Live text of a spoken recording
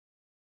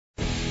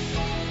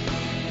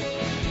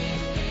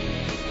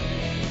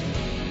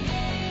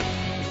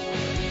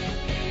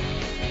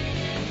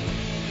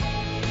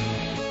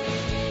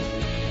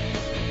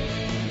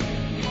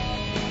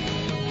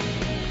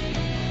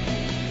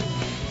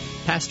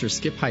Pastor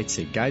Skip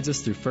Heitzig guides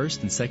us through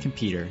 1st and 2nd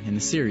Peter in the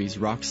series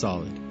Rock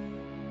Solid.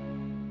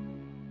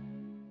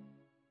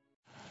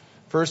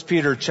 1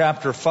 Peter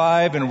chapter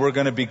 5, and we're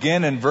going to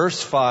begin in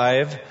verse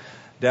 5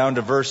 down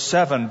to verse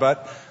 7.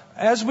 But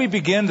as we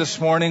begin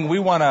this morning, we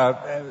want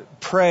to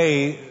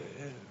pray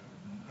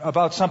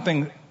about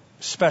something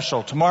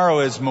special.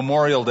 Tomorrow is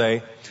Memorial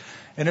Day,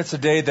 and it's a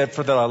day that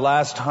for the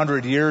last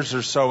 100 years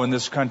or so in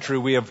this country,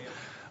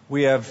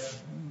 we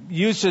have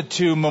used it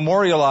to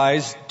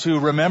memorialize, to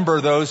remember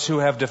those who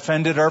have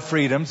defended our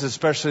freedoms,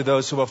 especially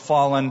those who have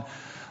fallen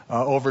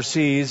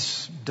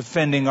overseas,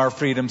 defending our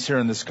freedoms here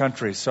in this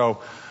country. So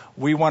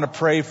we want to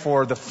pray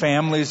for the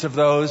families of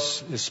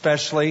those,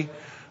 especially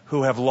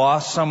who have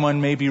lost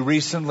someone maybe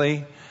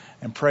recently,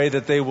 and pray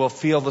that they will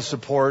feel the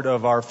support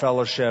of our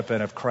fellowship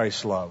and of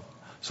Christ's love.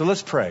 So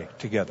let's pray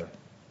together.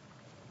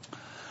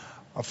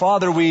 Our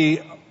Father,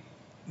 we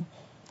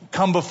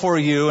come before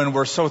you, and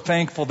we're so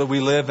thankful that we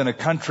live in a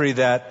country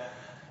that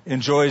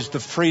enjoys the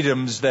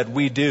freedoms that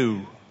we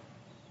do.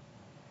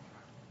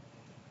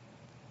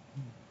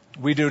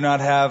 We do not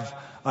have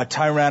a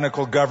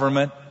tyrannical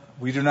government.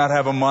 We do not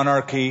have a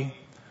monarchy.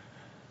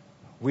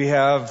 We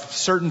have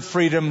certain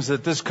freedoms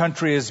that this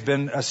country has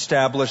been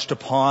established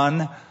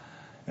upon,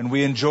 and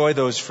we enjoy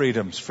those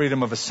freedoms.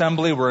 Freedom of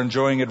assembly, we're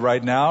enjoying it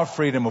right now.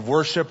 Freedom of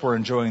worship, we're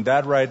enjoying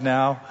that right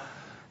now.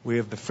 We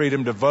have the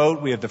freedom to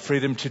vote. We have the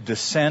freedom to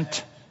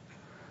dissent.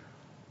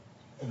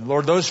 And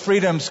Lord, those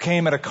freedoms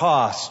came at a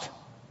cost,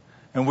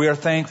 and we are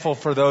thankful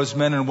for those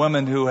men and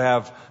women who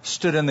have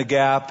stood in the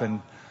gap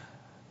and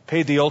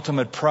paid the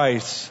ultimate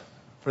price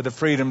for the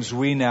freedoms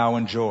we now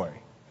enjoy.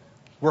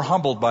 We're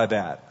humbled by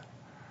that.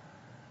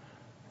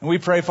 And we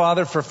pray,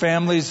 Father, for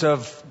families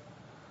of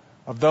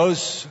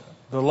those,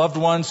 the loved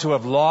ones who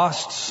have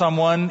lost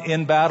someone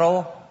in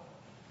battle,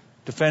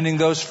 defending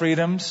those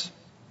freedoms.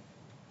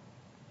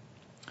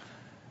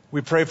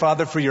 We pray,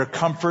 Father, for your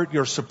comfort,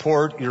 your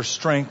support, your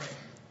strength,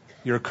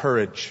 your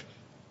courage.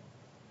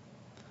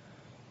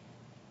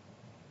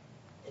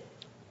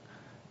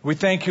 We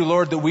thank you,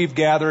 Lord, that we've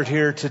gathered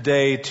here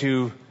today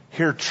to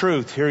hear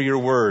truth, hear your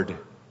word.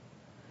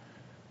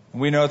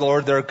 We know,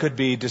 Lord, there could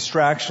be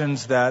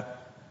distractions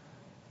that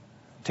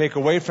take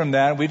away from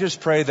that. We just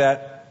pray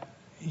that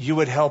you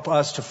would help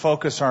us to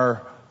focus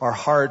our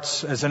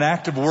hearts as an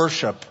act of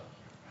worship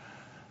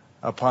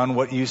upon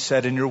what you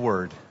said in your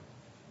word.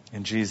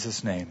 In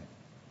Jesus' name,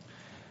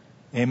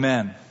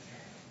 amen.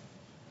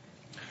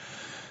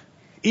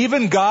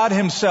 Even God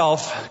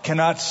himself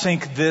cannot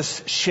sink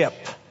this ship.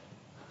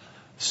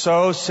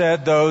 So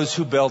said those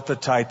who built the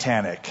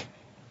Titanic.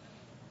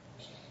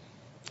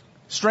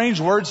 Strange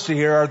words to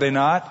hear, are they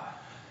not?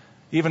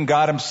 Even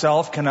God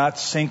himself cannot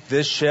sink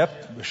this ship,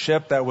 a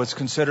ship that was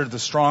considered the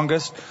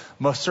strongest,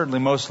 certainly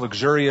most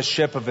luxurious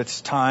ship of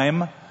its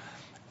time,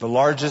 the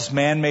largest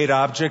man-made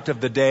object of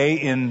the day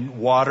in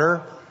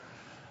water.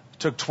 It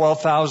took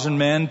 12,000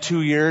 men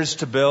 2 years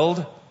to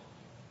build.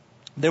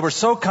 They were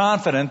so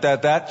confident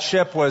that that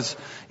ship was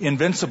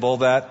invincible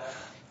that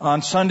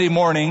on Sunday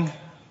morning,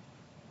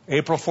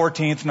 April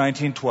 14th,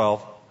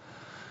 1912,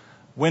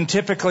 when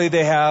typically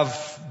they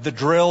have the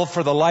drill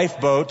for the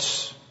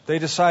lifeboats, they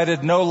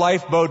decided no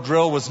lifeboat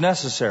drill was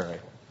necessary.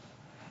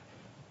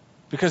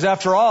 Because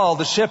after all,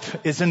 the ship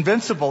is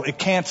invincible. It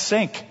can't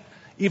sink.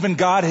 Even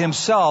God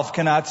himself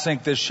cannot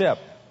sink this ship.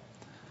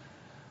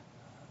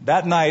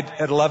 That night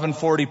at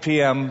 11:40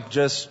 p.m.,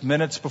 just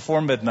minutes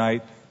before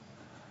midnight,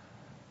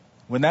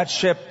 when that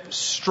ship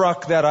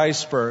struck that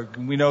iceberg,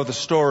 we know the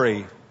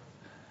story,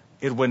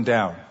 it went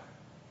down.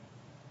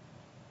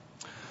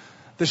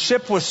 The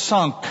ship was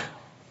sunk.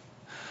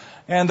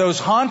 And those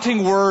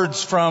haunting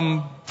words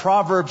from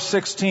Proverbs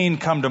 16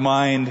 come to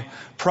mind.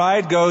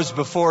 Pride goes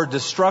before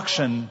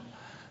destruction,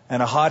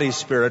 and a haughty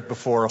spirit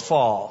before a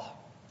fall.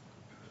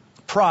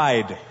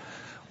 Pride.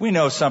 We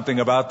know something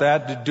about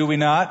that, do we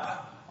not?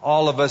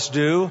 All of us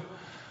do.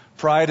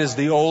 Pride is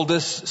the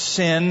oldest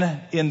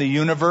sin in the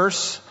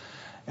universe,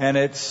 and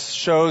it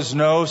shows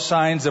no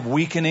signs of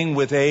weakening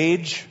with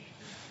age.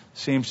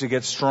 Seems to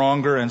get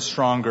stronger and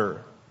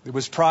stronger. It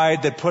was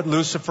pride that put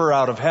Lucifer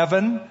out of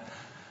heaven.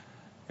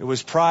 It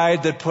was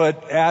pride that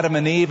put Adam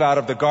and Eve out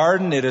of the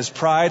garden. It is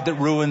pride that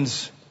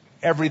ruins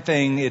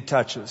everything it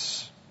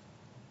touches.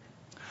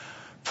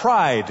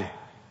 Pride,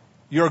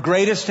 your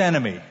greatest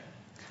enemy.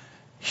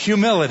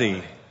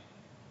 Humility,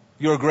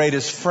 your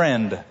greatest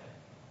friend.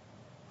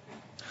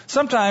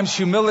 Sometimes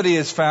humility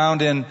is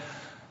found in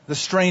the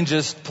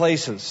strangest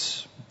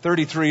places.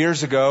 33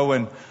 years ago,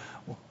 when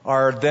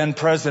our then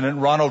President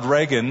Ronald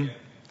Reagan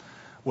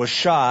was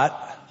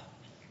shot,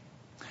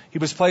 he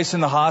was placed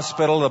in the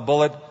hospital. A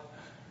bullet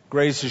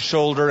grazed his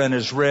shoulder and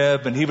his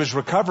rib, and he was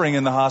recovering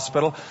in the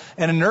hospital.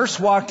 And a nurse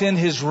walked in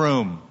his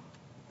room.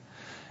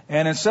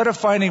 And instead of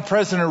finding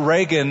President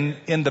Reagan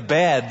in the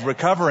bed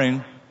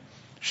recovering,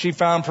 she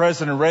found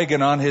President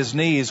Reagan on his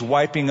knees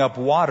wiping up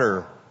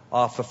water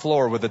off the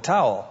floor with a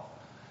towel.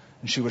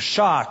 And she was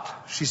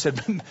shocked. She said,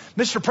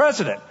 "Mr.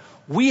 President,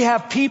 we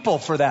have people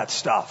for that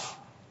stuff."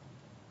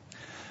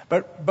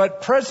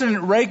 But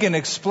President Reagan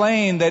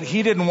explained that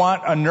he didn't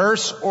want a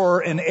nurse or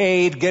an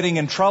aide getting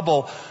in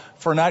trouble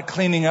for not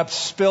cleaning up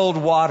spilled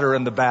water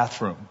in the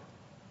bathroom.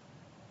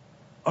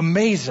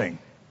 Amazing.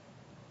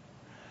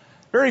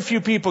 Very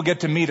few people get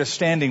to meet a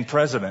standing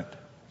president.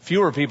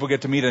 Fewer people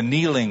get to meet a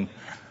kneeling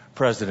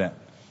president.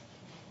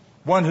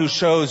 One who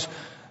shows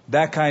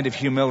that kind of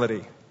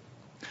humility.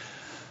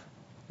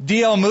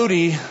 D.L.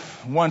 Moody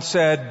once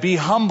said, "Be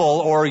humble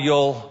or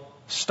you'll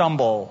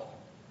stumble."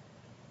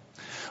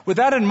 With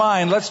that in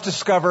mind, let's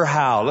discover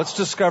how. Let's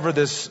discover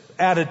this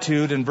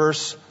attitude in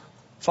verse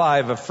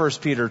 5 of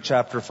 1 Peter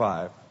chapter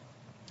 5.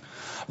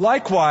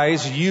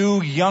 "Likewise,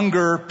 you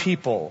younger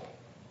people,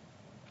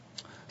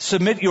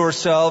 submit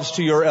yourselves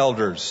to your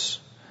elders.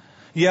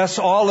 Yes,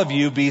 all of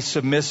you be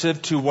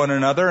submissive to one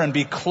another and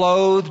be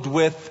clothed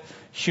with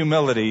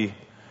humility.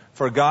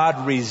 For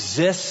God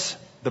resists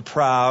the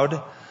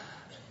proud,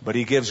 but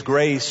he gives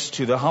grace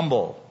to the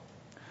humble.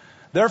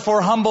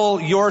 Therefore humble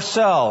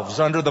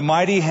yourselves under the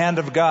mighty hand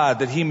of God,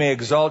 that he may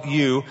exalt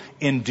you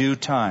in due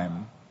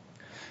time.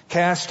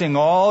 Casting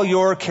all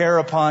your care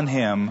upon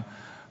him,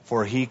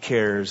 for he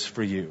cares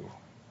for you."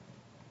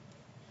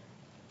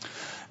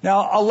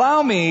 Now,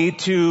 allow me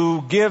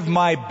to give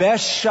my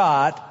best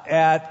shot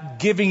at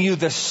giving you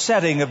the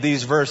setting of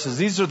these verses.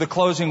 These are the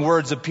closing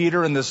words of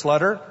Peter in this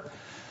letter.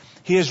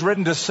 He has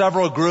written to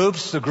several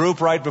groups. The group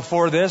right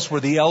before this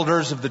were the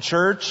elders of the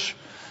church,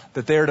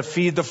 that they are to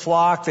feed the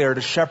flock, they are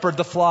to shepherd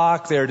the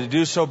flock, they are to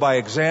do so by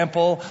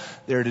example,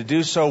 they are to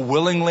do so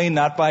willingly,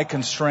 not by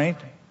constraint.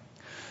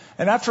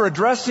 And after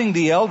addressing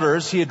the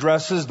elders, he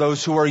addresses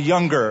those who are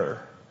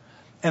younger,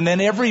 and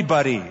then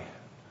everybody,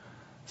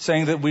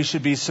 saying that we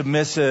should be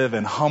submissive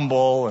and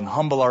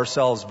humble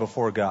ourselves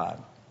before God.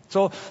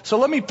 So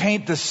let me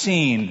paint the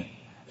scene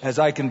as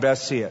I can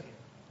best see it.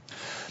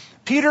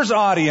 Peter's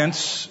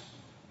audience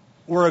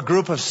were a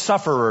group of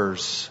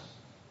sufferers.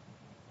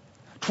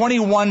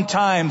 21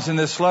 times in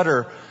this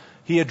letter,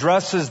 he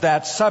addresses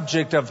that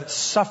subject of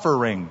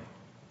suffering.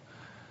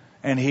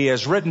 And he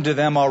has written to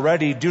them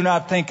already, "Do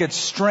not think it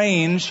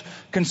strange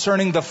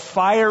concerning the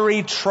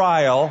fiery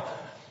trial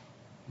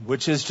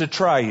which is to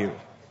try you."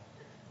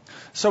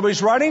 So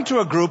he's writing to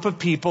a group of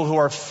people who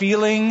are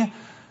feeling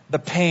the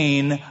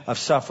pain of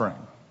suffering.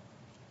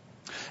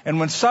 And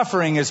when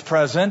suffering is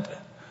present,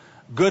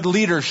 good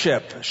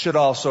leadership should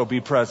also be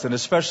present,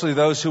 especially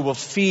those who will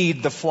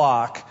feed the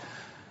flock.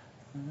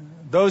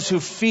 Those who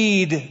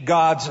feed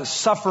God's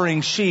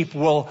suffering sheep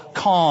will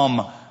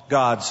calm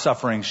God's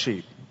suffering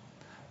sheep.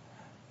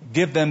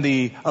 Give them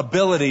the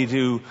ability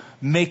to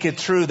make it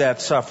through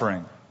that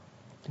suffering.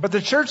 But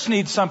the church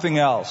needs something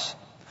else.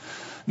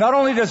 Not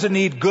only does it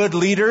need good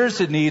leaders,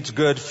 it needs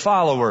good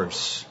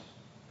followers.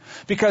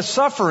 Because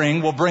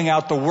suffering will bring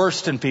out the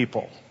worst in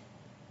people.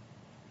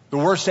 The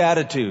worst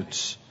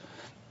attitudes,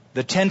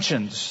 the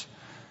tensions.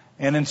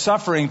 And in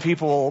suffering,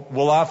 people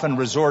will often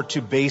resort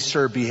to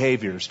baser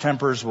behaviors.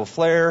 Tempers will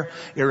flare,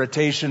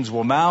 irritations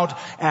will mount,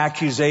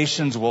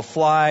 accusations will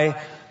fly,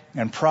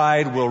 and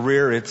pride will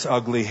rear its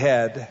ugly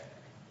head.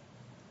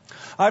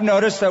 I've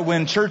noticed that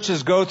when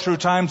churches go through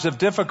times of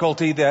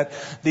difficulty, that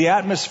the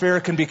atmosphere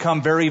can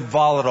become very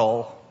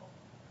volatile.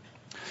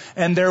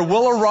 And there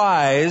will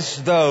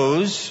arise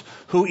those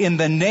who, in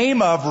the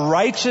name of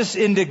righteous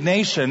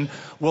indignation,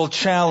 will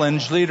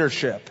challenge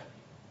leadership.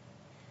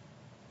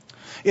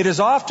 It is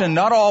often,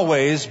 not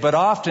always, but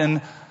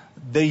often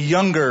the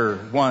younger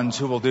ones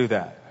who will do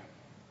that.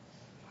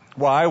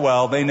 Why?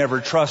 Well, they never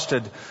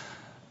trusted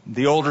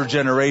the older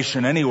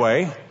generation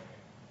anyway,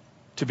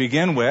 to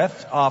begin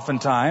with,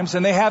 oftentimes,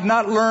 and they have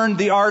not learned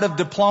the art of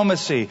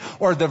diplomacy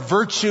or the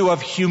virtue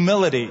of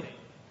humility.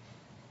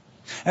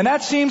 And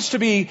that seems to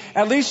be,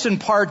 at least in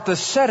part, the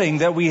setting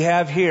that we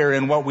have here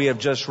in what we have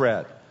just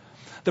read.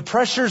 The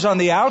pressures on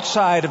the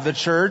outside of the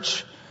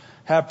church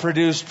have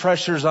produced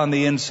pressures on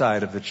the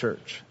inside of the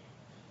church.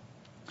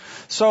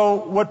 So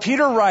what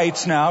Peter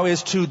writes now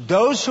is to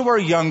those who are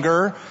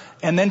younger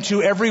and then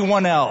to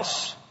everyone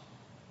else.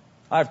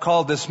 I've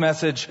called this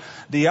message,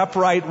 "The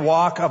Upright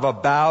Walk of a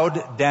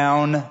Bowed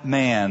Down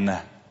Man."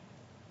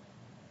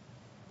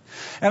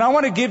 And I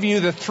want to give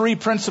you the three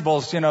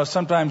principles.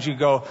 Sometimes you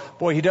go,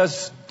 boy, he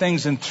does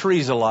things in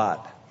threes a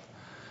lot.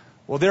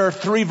 Well, there are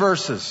 3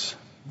 verses.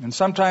 And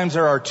sometimes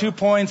there are 2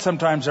 points,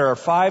 sometimes there are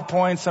 5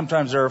 points,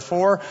 sometimes there are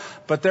 4.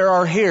 But there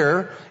are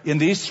here, in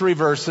these 3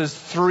 verses,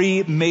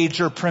 3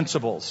 major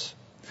principles.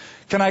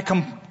 Can I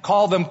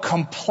call them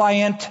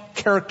compliant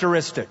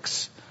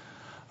characteristics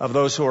of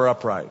those who are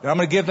upright? I'm going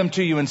to give them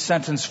to you in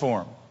sentence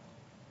form.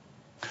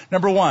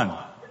 Number 1,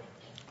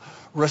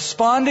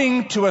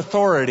 responding to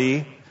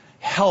authority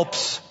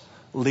helps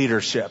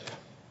leadership.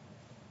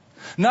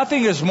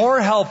 Nothing is more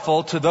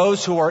helpful to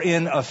those who are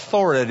in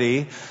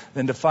authority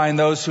than to find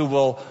those who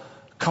will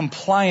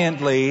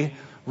compliantly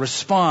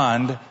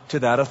respond to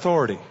that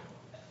authority.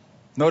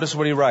 Notice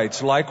what he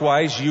writes.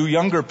 "Likewise, you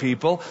younger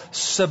people,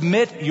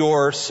 submit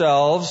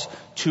yourselves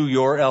to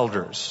your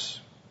elders."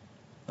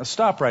 Now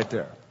stop right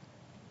there.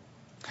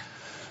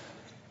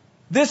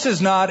 This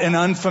is not an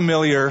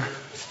unfamiliar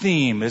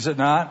theme, is it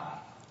not?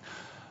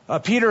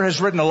 Peter has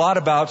written a lot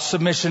about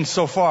submission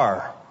so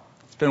far.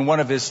 It's been one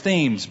of his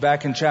themes.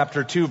 Back in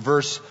chapter 2,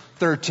 verse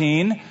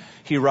 13,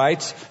 he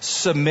writes,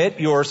 "Submit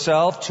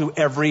yourself to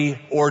every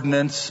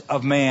ordinance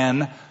of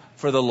man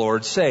for the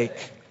Lord's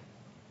sake."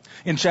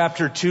 In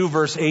chapter 2,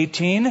 verse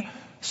 18,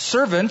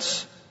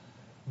 "Servants,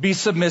 be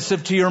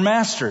submissive to your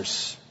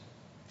masters."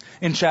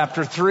 In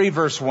chapter 3,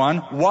 verse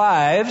 1,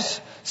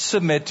 "Wives,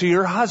 submit to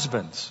your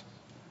husbands."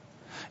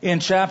 In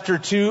chapter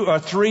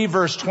 3,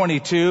 verse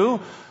 22,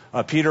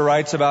 Peter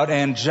writes about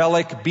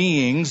angelic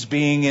beings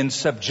being in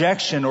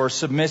subjection or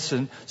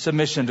submission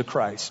to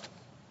Christ.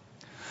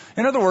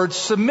 In other words,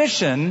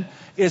 submission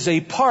is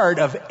a part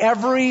of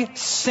every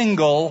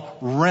single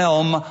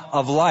realm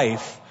of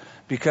life,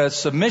 because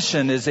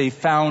submission is a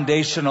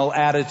foundational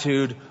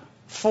attitude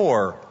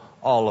for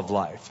all of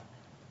life.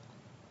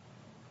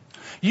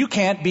 You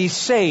can't be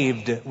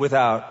saved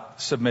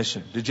without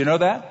submission. Did you know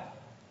that?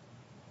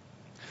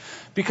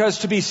 Because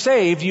to be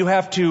saved, you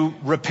have to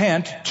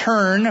repent,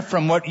 turn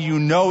from what you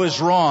know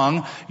is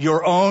wrong,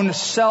 your own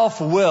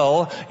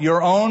self-will,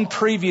 your own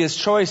previous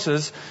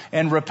choices,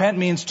 and repent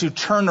means to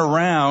turn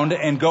around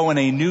and go in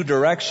a new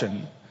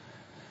direction.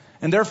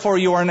 And therefore,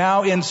 you are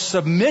now in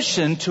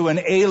submission to an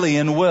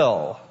alien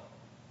will.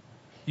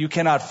 You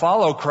cannot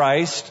follow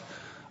Christ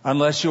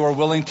unless you are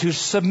willing to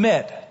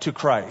submit to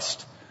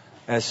Christ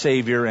as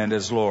Savior and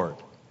as Lord.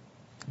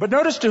 But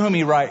notice to whom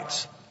he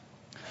writes.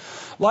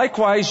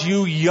 "Likewise,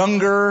 you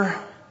younger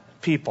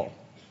people."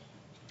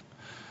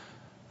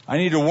 I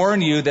need to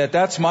warn you that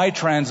that's my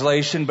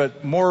translation,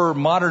 but more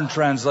modern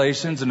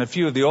translations and a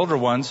few of the older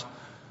ones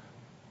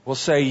will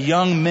say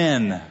young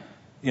men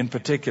in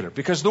particular,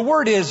 because the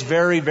word is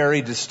very,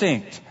 very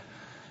distinct.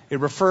 It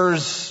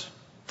refers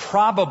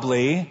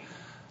probably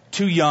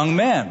to young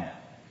men.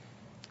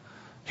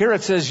 Here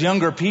it says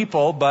younger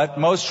people, but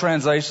most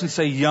translations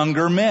say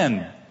younger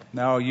men.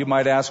 Now, you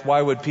might ask,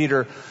 why would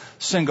Peter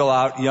single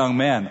out young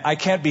men? I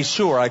can't be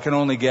sure. I can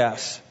only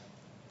guess.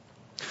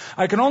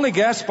 I can only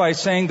guess by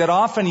saying that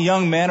often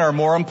young men are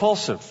more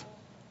impulsive,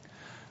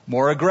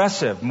 more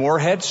aggressive, more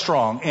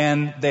headstrong,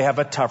 and they have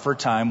a tougher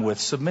time with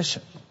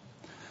submission.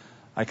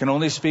 I can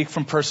only speak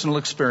from personal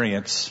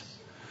experience.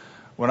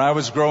 When I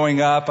was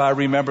growing up, I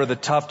remember the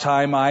tough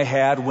time I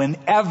had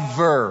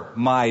whenever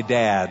my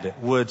dad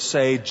would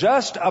say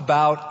just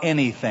about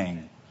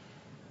anything.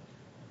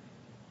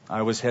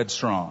 I was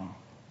headstrong.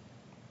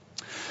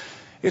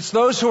 It's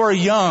those who are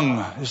young,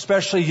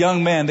 especially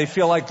young men. They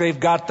feel like they've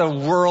got the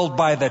world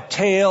by the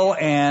tail,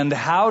 and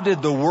how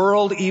did the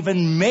world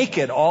even make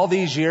it all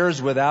these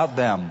years without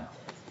them?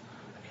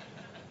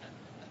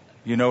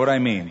 You know what I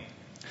mean.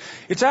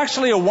 It's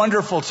actually a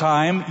wonderful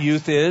time,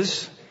 youth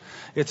is.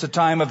 It's a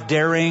time of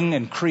daring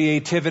and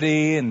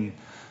creativity and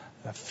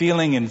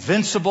feeling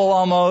invincible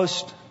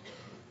almost,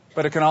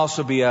 but it can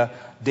also be a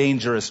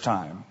dangerous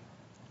time.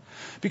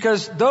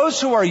 Because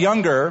those who are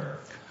younger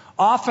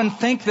often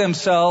think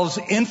themselves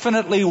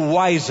infinitely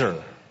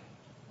wiser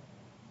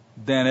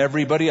than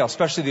everybody else,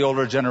 especially the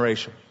older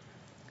generation.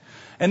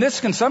 And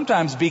this can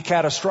sometimes be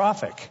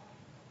catastrophic.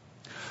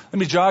 Let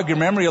me jog your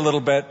memory a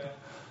little bit.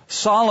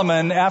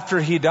 Solomon,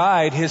 after he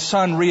died, his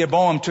son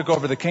Rehoboam took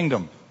over the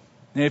kingdom.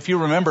 And if you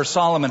remember,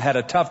 Solomon had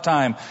a tough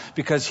time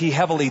because he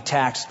heavily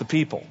taxed the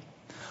people,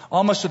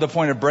 almost to the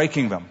point of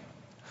breaking them.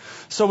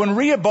 So when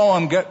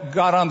Rehoboam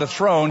got on the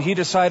throne, he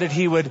decided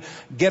he would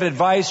get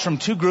advice from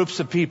two groups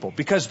of people,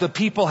 because the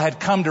people had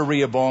come to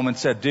Rehoboam and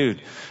said,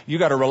 "Dude, you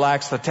got to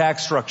relax the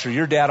tax structure.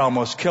 Your dad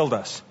almost killed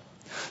us."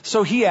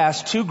 So he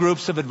asked two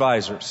groups of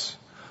advisors.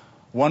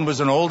 One was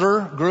an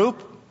older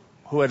group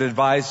who had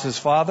advised his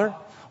father.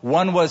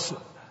 One was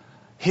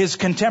his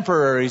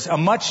contemporaries, a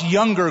much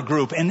younger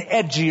group, an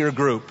edgier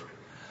group.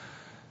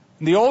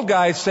 And the old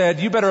guy said,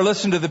 "You better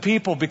listen to the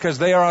people because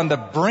they are on the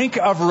brink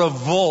of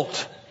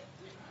revolt."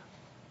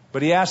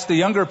 But he asked the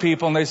younger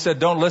people, and they said,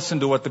 "Don't listen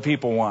to what the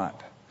people want.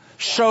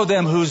 Show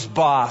them who's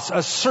boss.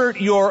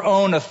 Assert your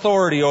own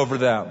authority over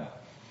them.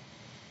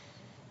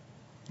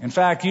 In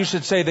fact, you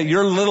should say that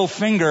your little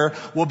finger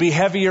will be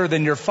heavier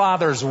than your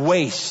father's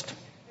waist."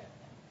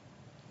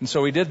 And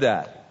so he did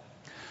that.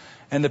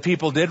 And the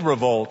people did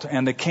revolt,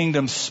 and the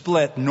kingdom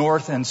split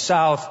north and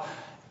south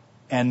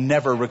and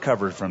never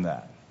recovered from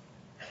that.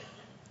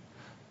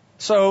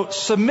 So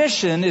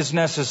submission is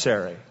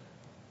necessary.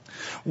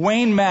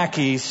 Wayne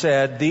Mackey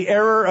said, "The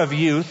error of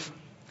youth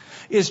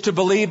is to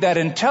believe that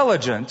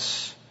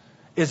intelligence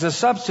is a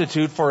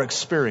substitute for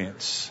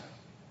experience."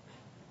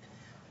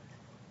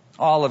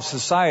 All of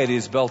society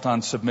is built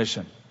on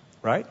submission,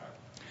 right?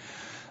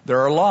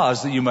 There are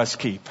laws that you must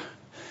keep.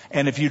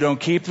 And if you don't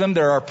keep them,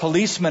 there are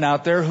policemen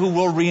out there who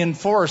will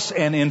reinforce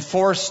and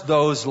enforce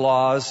those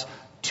laws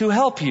to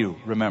help you,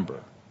 remember.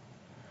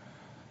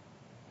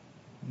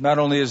 Not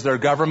only is there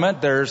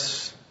government,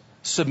 there's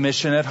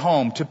submission at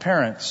home to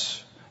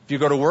parents. If you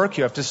go to work,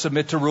 you have to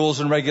submit to rules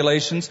and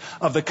regulations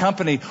of the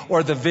company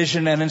or the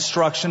vision and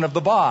instruction of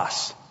the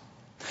boss.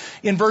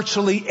 In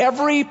virtually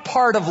every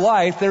part of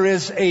life, there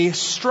is a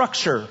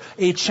structure,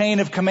 a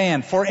chain of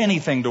command for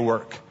anything to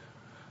work.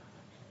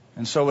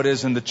 And so it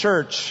is in the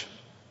church.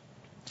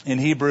 In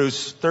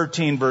Hebrews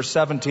 13, verse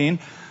 17,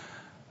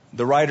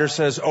 the writer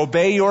says,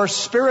 obey your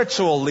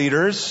spiritual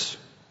leaders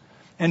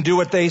and do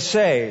what they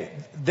say.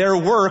 Their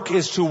work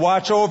is to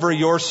watch over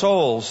your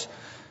souls,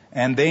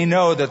 and they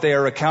know that they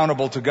are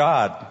accountable to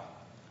God.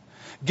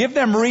 Give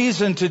them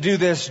reason to do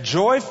this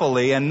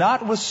joyfully and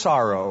not with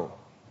sorrow.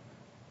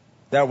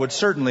 That would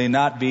certainly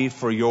not be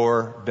for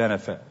your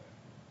benefit.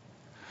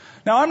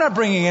 Now, I'm not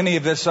bringing any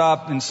of this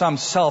up in some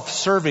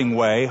self-serving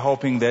way,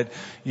 hoping that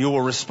you will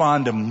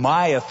respond to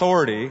my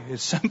authority.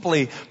 It's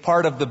simply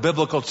part of the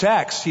biblical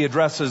text. He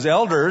addresses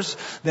elders,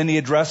 then he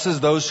addresses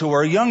those who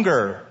are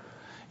younger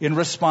in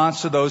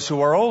response to those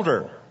who are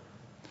older.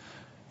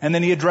 And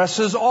then he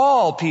addresses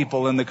all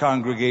people in the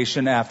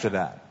congregation after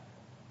that.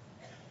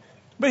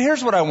 But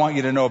here's what I want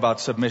you to know about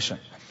submission.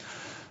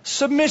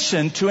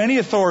 Submission to any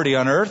authority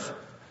on earth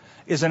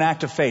is an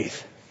act of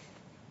faith.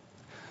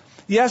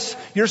 Yes,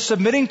 you're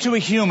submitting to a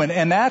human,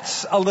 and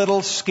that's a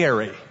little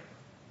scary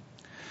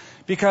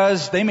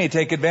because they may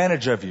take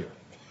advantage of you.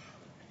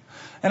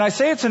 And I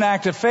say it's an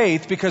act of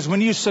faith because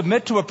when you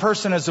submit to a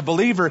person as a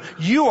believer,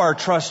 you are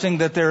trusting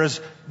that there is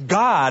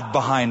God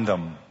behind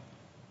them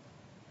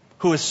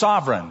who is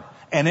sovereign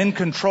and in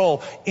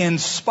control in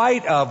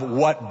spite of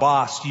what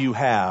boss you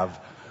have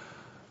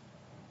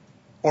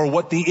or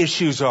what the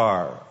issues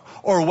are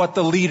or what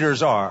the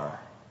leaders are.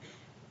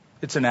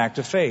 It's an act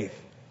of faith.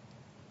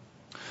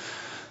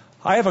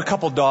 I have a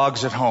couple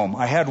dogs at home.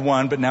 I had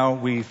one, but now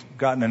we've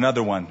gotten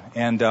another one.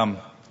 And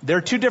they're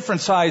two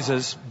different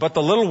sizes, but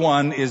the little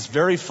one is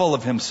very full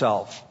of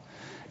himself.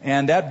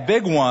 And that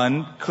big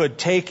one could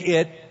take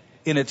it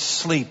in its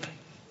sleep.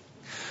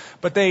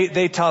 But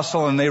they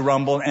tussle and they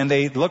rumble and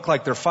they look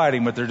like they're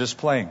fighting, but they're just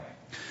playing.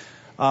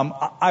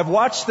 I've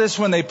watched this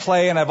when they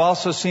play, and I've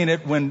also seen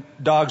it when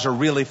dogs are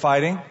really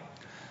fighting.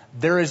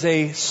 There is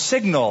a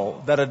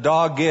signal that a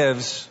dog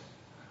gives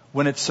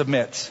when it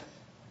submits.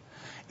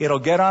 It'll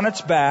get on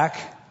its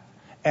back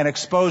and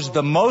expose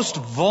the most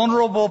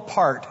vulnerable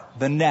part,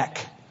 the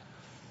neck,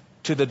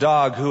 to the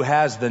dog who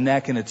has the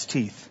neck in its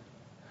teeth.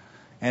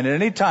 And at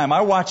any time,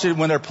 I watch it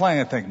when they're playing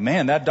and think,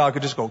 man, that dog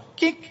could just go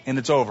kink and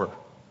it's over.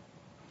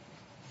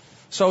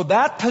 So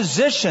that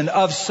position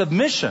of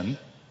submission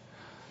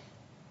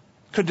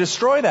could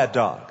destroy that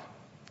dog.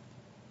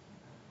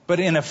 But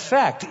in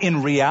effect,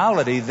 in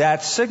reality,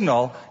 that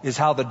signal is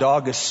how the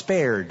dog is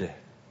spared.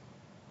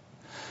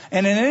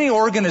 And in any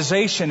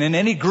organization, in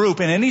any group,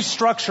 in any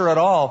structure at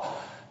all,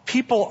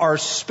 people are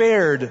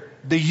spared.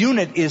 The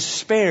unit is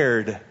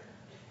spared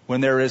when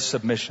there is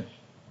submission.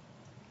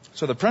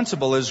 So the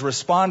principle is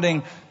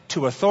responding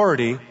to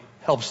authority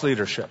helps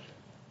leadership.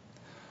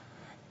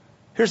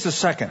 Here's the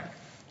second.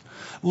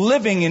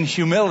 Living in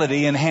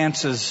humility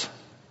enhances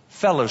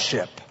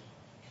fellowship.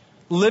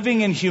 Living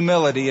in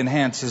humility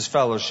enhances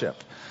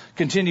fellowship.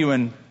 Continue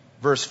in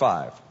verse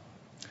 5.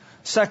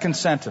 Second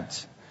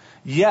sentence.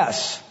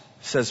 Yes,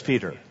 says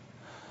Peter,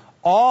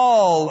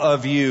 all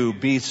of you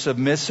be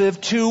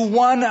submissive to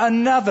one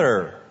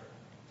another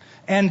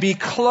and be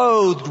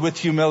clothed with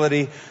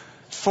humility,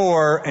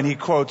 for, and he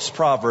quotes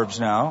Proverbs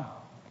now,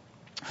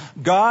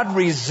 God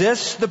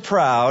resists the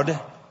proud,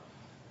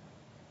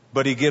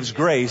 but he gives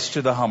grace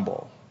to the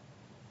humble.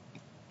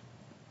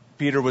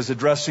 Peter was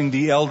addressing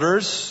the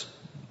elders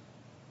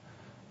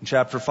in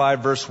chapter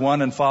 5, verse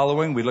 1 and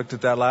following. We looked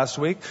at that last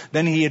week.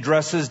 Then he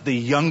addresses the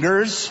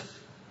youngers.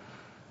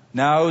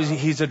 Now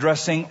he's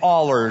addressing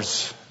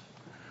allers.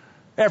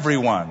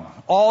 Everyone.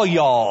 All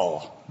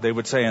y'all, they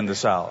would say in the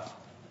South.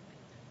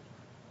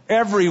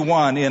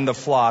 Everyone in the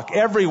flock.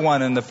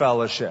 Everyone in the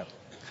fellowship.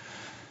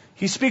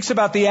 He speaks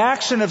about the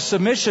action of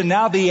submission,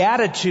 now the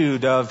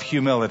attitude of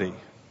humility.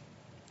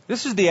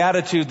 This is the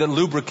attitude that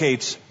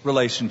lubricates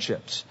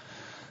relationships.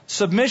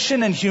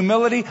 Submission and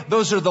humility,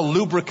 those are the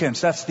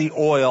lubricants. That's the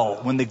oil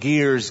when the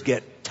gears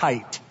get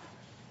tight.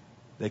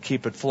 They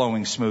keep it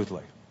flowing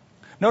smoothly.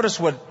 Notice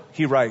what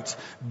he writes.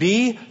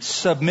 Be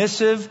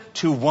submissive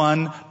to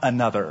one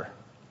another.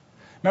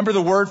 Remember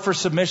the word for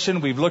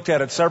submission? We've looked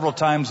at it several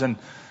times in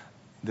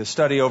the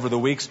study over the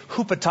weeks.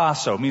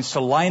 Hupotasso means to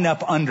line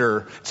up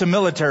under. It's a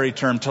military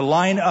term, to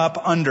line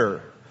up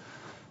under.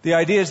 The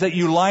idea is that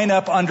you line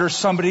up under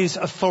somebody's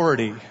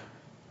authority.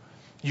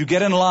 You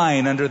get in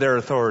line under their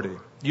authority.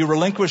 You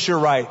relinquish your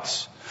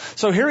rights.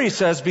 So here he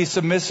says, be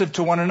submissive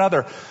to one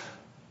another.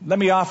 Let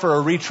me offer a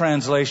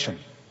retranslation.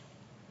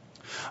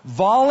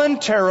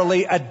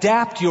 Voluntarily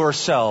adapt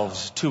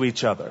yourselves to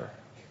each other.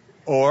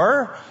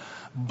 Or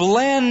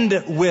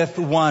blend with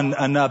one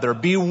another.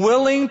 Be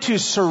willing to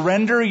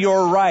surrender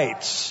your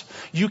rights.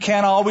 You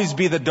can't always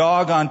be the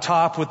dog on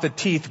top with the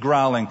teeth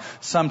growling.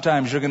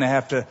 Sometimes you're going to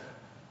have to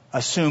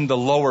assume the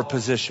lower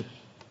position.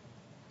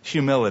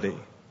 Humility.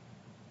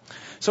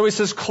 So he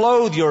says,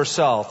 clothe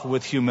yourself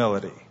with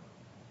humility.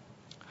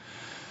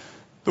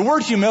 The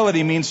word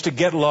humility means to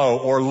get low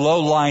or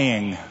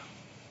low-lying.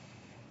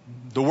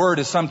 The word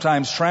is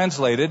sometimes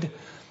translated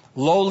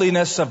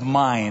lowliness of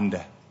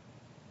mind.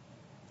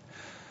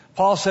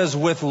 Paul says,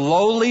 with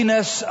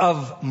lowliness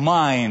of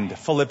mind,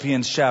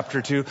 Philippians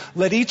chapter 2,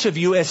 let each of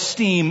you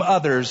esteem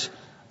others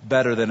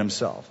better than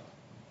himself.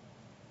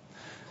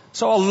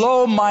 So a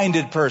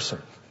low-minded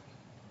person.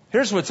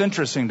 Here's what's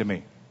interesting to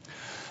me.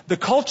 The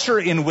culture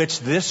in which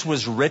this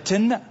was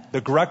written,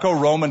 the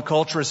Greco-Roman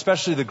culture,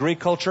 especially the Greek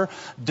culture,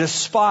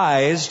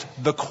 despised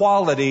the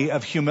quality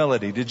of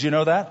humility. Did you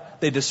know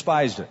that? They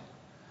despised it.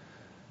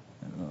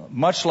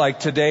 Much like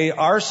today,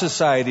 our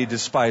society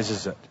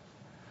despises it.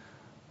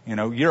 You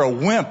know, you're a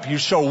wimp, you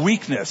show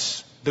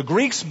weakness. The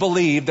Greeks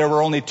believed there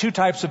were only two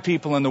types of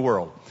people in the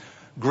world.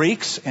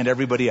 Greeks and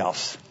everybody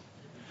else.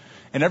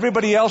 And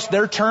everybody else,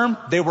 their term,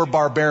 they were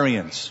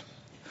barbarians.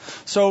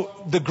 So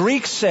the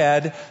Greeks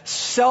said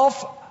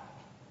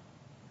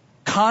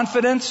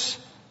self-confidence,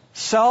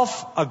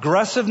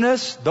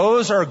 self-aggressiveness,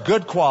 those are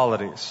good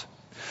qualities.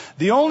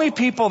 The only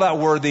people that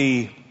were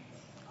the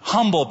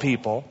humble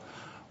people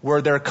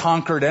were their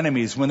conquered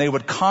enemies. When they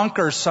would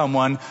conquer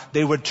someone,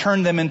 they would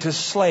turn them into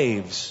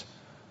slaves.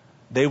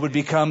 They would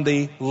become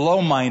the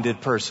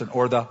low-minded person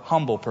or the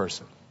humble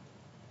person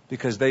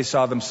because they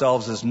saw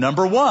themselves as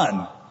number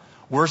one.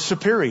 We're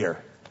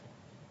superior.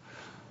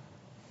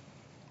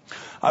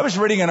 I was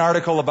reading an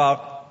article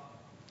about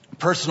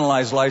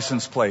personalized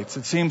license plates.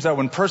 It seems that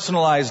when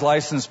personalized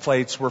license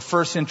plates were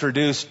first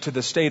introduced to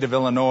the state of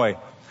Illinois,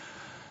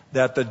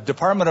 that the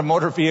Department of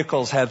Motor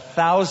Vehicles had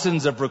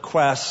thousands of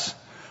requests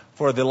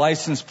for the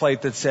license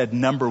plate that said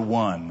number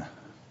one.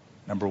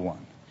 Number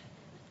one.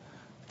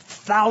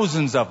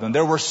 Thousands of them.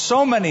 There were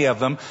so many of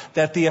them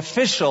that the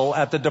official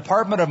at the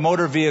Department of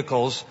Motor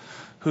Vehicles,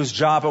 whose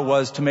job it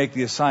was to make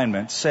the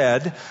assignment,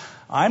 said,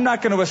 I'm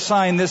not going to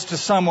assign this to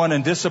someone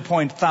and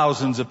disappoint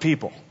thousands of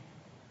people.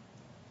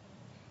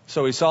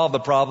 So he solved the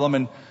problem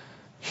and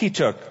he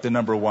took the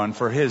number one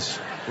for his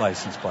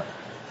license plate.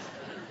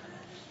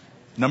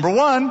 Number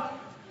one.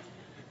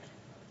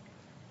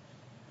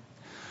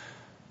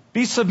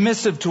 Be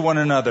submissive to one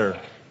another,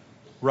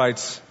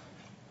 writes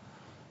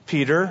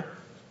Peter,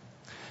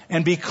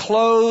 and be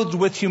clothed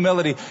with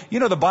humility. You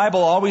know, the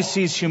Bible always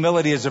sees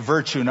humility as a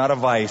virtue, not a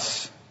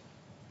vice.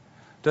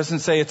 It doesn't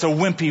say it's a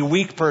wimpy,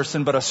 weak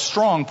person, but a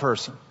strong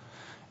person.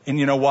 And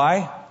you know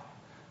why?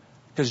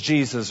 Because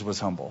Jesus was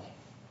humble.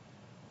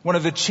 One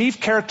of the chief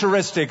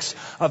characteristics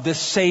of the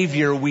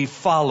Savior we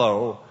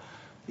follow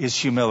is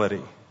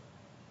humility.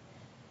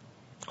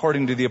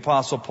 According to the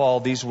Apostle Paul,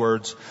 these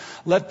words,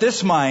 let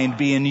this mind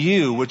be in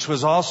you, which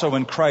was also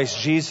in Christ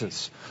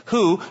Jesus,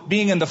 who,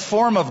 being in the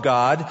form of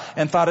God,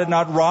 and thought it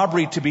not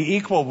robbery to be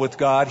equal with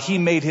God, he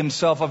made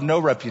himself of no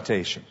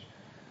reputation.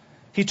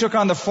 He took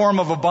on the form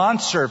of a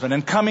bondservant,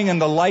 and coming in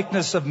the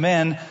likeness of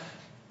men,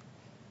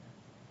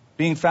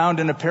 being found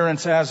in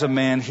appearance as a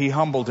man, he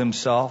humbled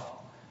himself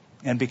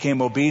and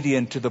became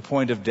obedient to the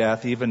point of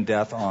death, even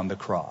death on the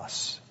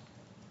cross.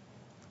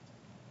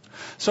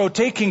 So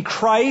taking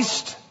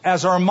Christ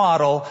as our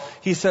model,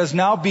 he says,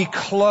 now be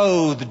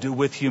clothed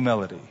with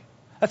humility.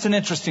 That's an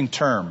interesting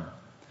term.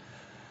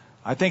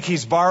 I think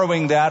he's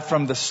borrowing that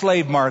from the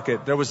slave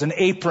market. There was an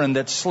apron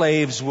that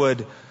slaves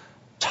would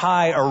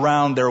tie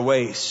around their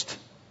waist.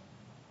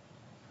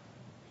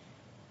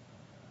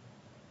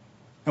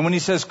 And when he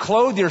says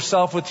clothe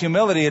yourself with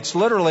humility, it's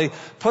literally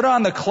put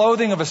on the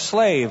clothing of a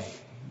slave.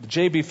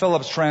 J.B.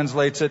 Phillips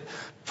translates it,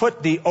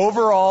 put the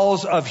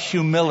overalls of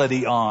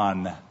humility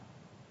on.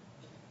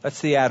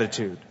 That's the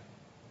attitude.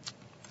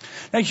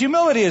 Now,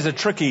 humility is a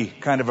tricky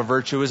kind of a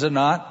virtue, is it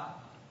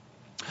not?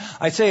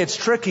 I say it's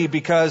tricky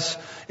because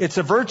it's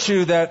a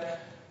virtue that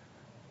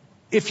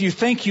if you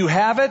think you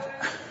have it,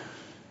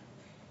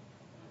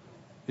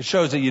 it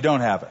shows that you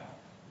don't have it.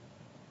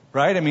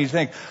 Right? I mean, you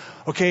think,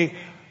 okay,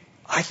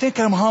 I think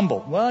I'm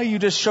humble. Well, you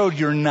just showed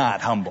you're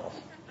not humble.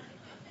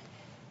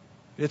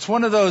 It's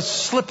one of those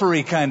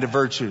slippery kind of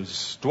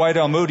virtues. Dwight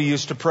L. Moody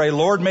used to pray,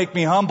 Lord, make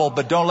me humble,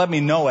 but don't let me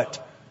know it.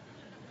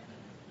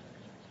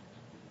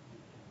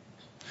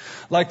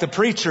 Like the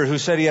preacher who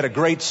said he had a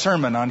great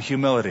sermon on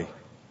humility.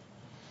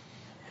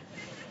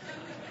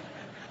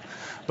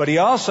 But he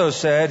also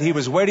said he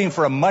was waiting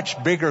for a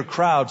much bigger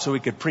crowd so he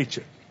could preach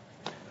it.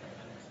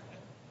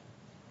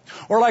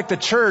 Or like the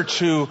church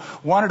who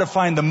wanted to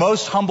find the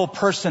most humble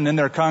person in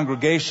their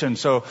congregation,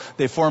 so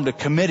they formed a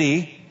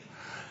committee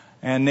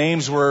and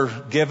names were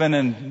given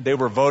and they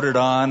were voted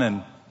on,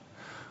 and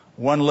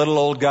one little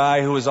old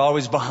guy who was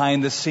always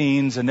behind the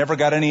scenes and never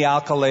got any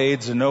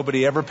accolades and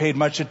nobody ever paid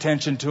much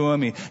attention to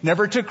him. He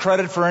never took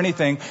credit for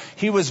anything.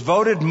 He was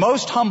voted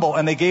most humble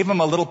and they gave him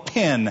a little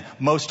pin,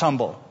 most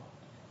humble.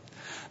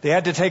 They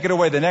had to take it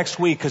away the next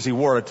week because he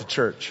wore it to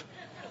church.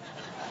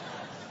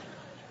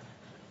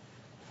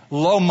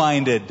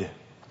 Low-minded.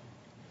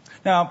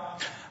 Now,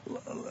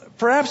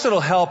 perhaps it'll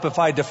help if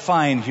I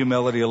define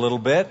humility a little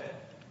bit.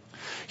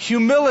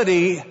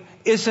 Humility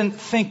isn't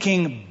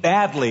thinking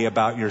badly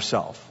about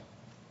yourself.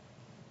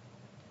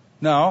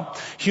 No,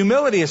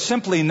 humility is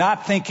simply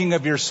not thinking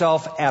of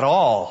yourself at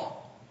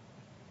all.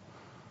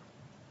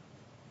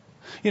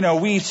 You know,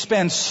 we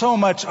spend so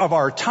much of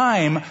our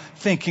time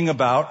thinking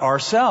about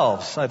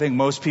ourselves. I think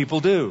most people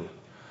do.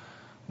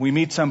 We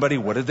meet somebody,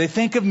 what did they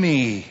think of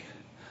me?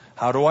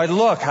 How do I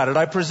look? How did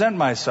I present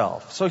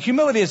myself? So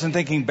humility isn't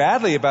thinking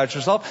badly about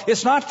yourself.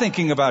 It's not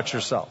thinking about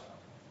yourself.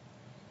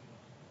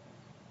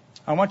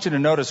 I want you to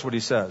notice what he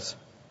says.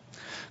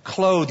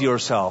 Clothe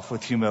yourself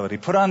with humility.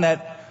 Put on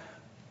that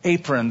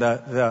apron,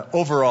 the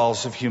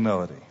overalls of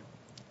humility.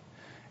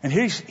 And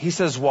he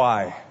says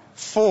why?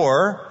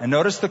 For, and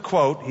notice the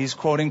quote, he's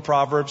quoting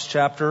Proverbs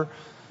chapter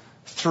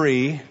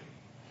 3,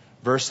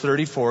 verse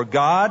 34,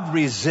 God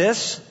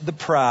resists the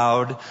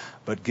proud,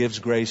 but gives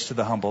grace to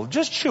the humble.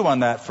 Just chew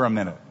on that for a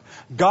minute.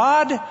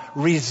 God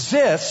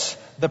resists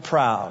the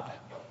proud.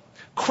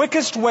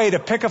 Quickest way to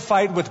pick a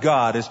fight with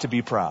God is to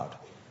be proud.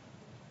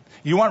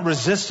 You want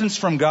resistance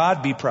from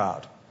God? Be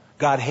proud.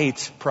 God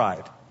hates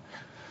pride.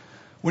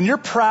 When you're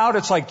proud,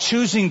 it's like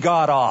choosing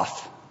God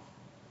off.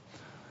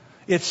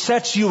 It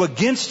sets you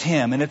against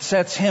Him, and it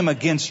sets Him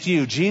against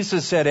you.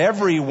 Jesus said,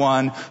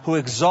 everyone who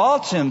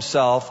exalts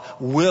himself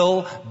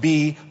will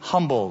be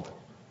humbled,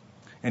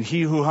 and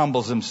he who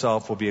humbles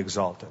himself will be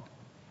exalted.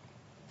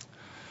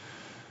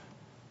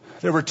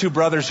 There were two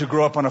brothers who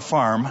grew up on a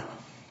farm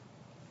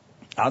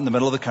out in the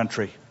middle of the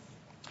country.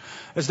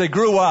 As they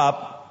grew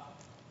up,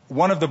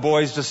 one of the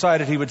boys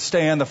decided he would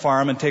stay on the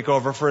farm and take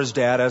over for his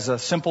dad as a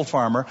simple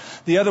farmer.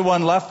 The other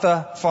one left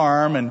the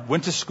farm and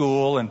went to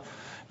school and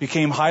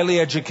became highly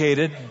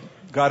educated,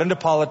 got into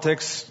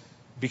politics,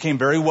 became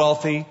very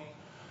wealthy,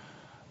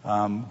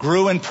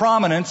 grew in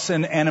prominence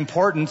and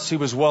importance. He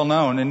was well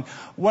known. And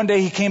one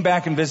day he came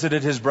back and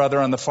visited his brother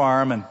on the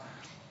farm, and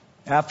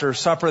after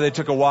supper they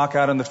took a walk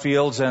out in the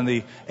fields, and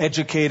the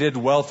educated,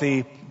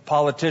 wealthy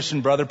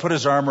politician brother put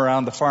his arm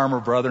around the farmer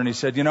brother and he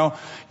said, you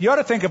ought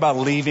to think about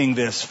leaving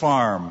this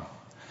farm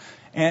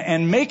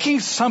and making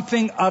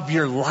something of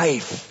your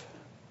life.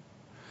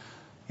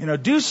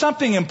 Do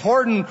something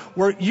important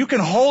where you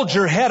can hold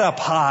your head up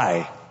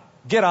high.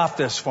 Get off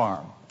this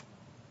farm.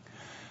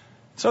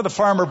 So the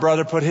farmer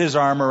brother put his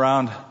arm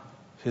around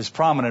his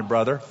prominent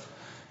brother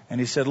and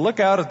he said, look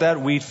out at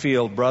that wheat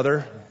field,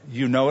 brother.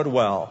 You know it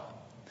well.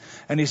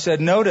 And he said,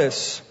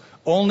 notice,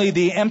 only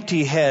the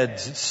empty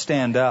heads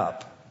stand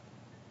up.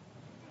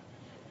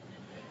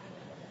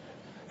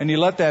 And you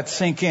let that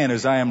sink in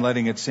as I am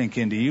letting it sink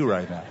into you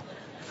right now.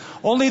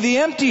 Only the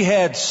empty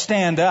heads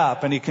stand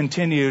up. And he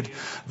continued,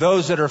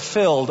 those that are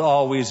filled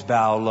always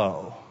bow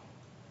low.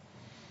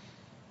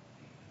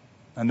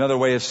 Another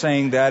way of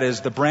saying that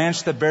is the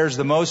branch that bears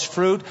the most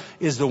fruit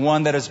is the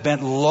one that is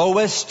bent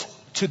lowest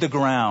to the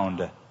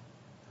ground.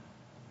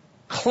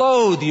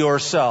 Clothe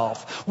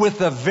yourself with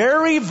the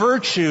very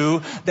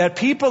virtue that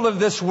people of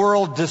this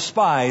world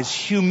despise,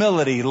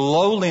 humility,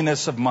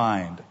 lowliness of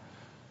mind.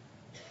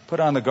 Put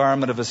on the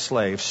garment of a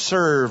slave.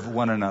 Serve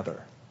one another.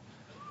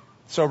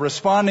 So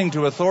responding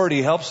to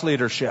authority helps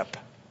leadership.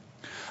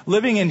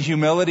 Living in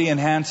humility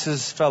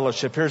enhances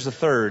fellowship. Here's the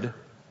third.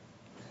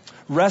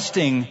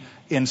 Resting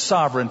in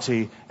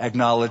sovereignty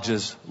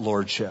acknowledges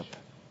lordship.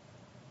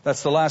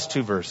 That's the last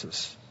two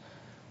verses.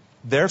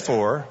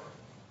 Therefore,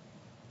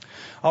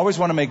 I always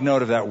want to make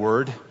note of that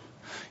word.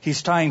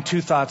 He's tying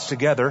two thoughts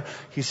together.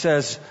 He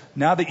says,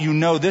 now that you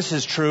know this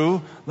is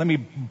true, let me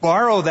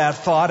borrow that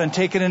thought and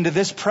take it into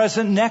this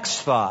present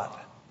next thought.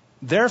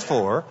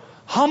 Therefore,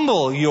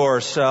 humble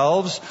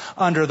yourselves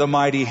under the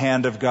mighty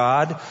hand of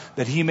God,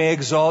 that He may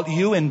exalt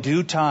you in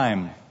due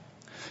time,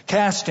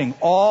 casting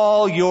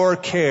all your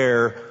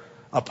care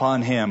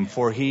upon Him,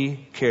 for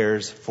He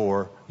cares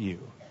for you.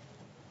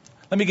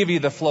 Let me give you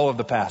the flow of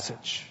the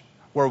passage,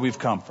 where we've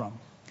come from.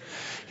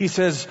 He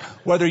says,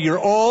 whether you're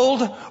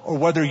old or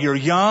whether you're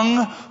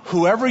young,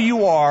 whoever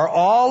you are,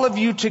 all of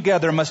you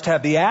together must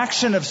have the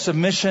action of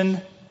submission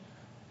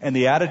and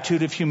the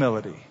attitude of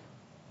humility.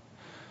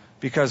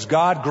 Because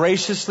God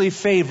graciously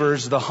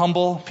favors the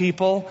humble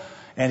people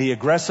and He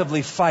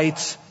aggressively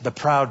fights the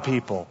proud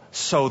people.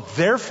 So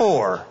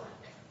therefore,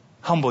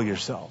 humble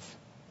yourself.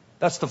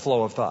 That's the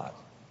flow of thought.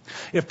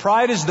 If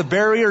pride is the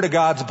barrier to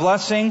God's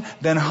blessing,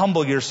 then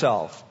humble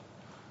yourself.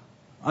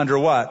 Under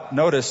what?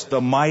 Notice the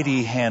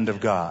mighty hand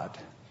of God.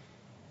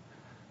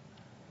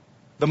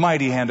 The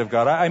mighty hand of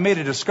God. I made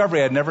a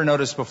discovery I'd never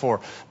noticed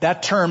before.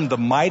 That term, the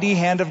mighty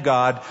hand of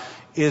God,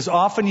 is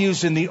often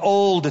used in the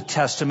Old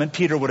Testament.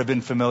 Peter would have been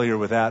familiar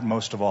with that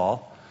most of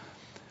all.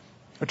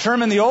 A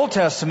term in the Old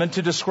Testament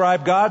to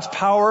describe God's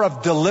power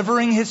of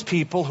delivering His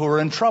people who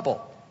are in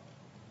trouble.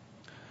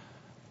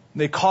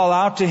 They call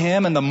out to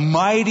Him, and the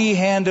mighty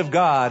hand of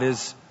God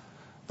is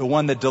the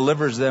one that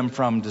delivers them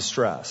from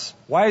distress.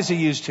 Why is He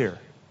used here?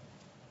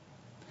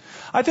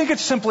 I think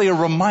it's simply a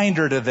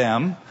reminder to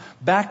them,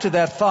 back to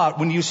that thought,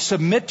 when you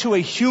submit to a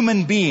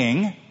human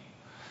being,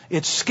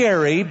 it's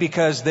scary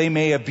because they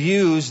may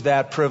abuse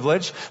that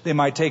privilege. They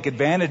might take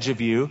advantage of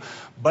you.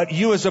 But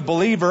you as a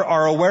believer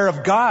are aware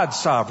of God's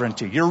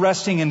sovereignty. You're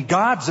resting in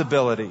God's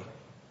ability.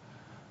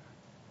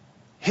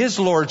 His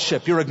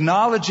lordship. You're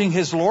acknowledging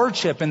His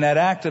lordship in that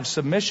act of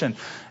submission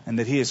and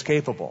that He is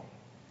capable.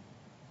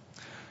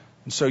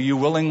 And so you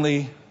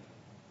willingly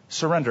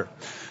surrender.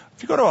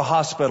 If you go to a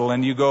hospital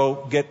and you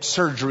go get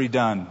surgery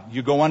done,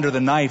 you go under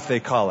the knife, they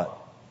call it.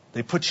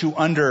 They put you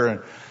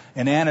under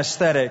an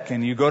anesthetic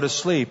and you go to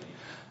sleep.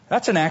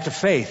 That's an act of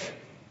faith.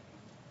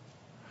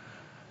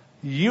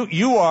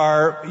 You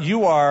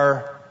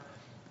are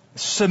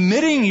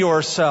submitting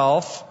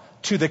yourself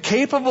to the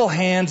capable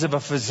hands of a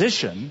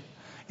physician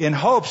in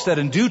hopes that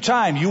in due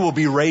time you will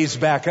be raised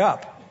back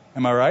up.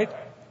 Am I right?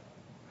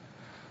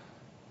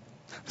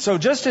 So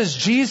just as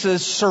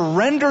Jesus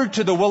surrendered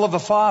to the will of the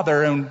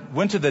Father and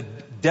went to the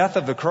death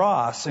of the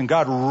cross and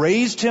God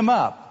raised him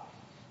up,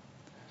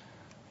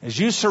 as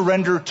you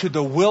surrender to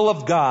the will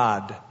of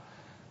God,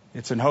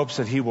 it's in hopes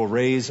that he will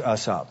raise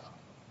us up.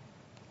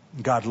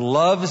 God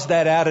loves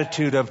that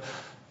attitude of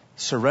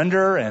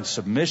surrender and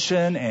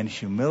submission and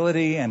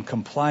humility and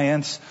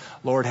compliance.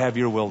 Lord, have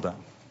your will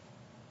done.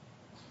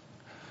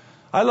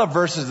 I love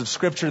verses of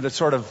Scripture that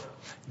sort of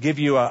give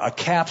you a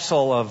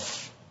capsule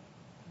of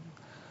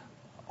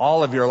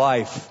all of your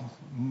life.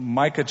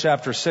 Micah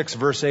chapter 6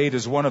 verse 8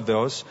 is one of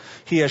those.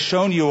 He has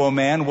shown you, O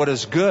man, what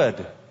is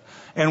good.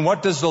 And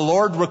what does the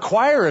Lord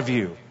require of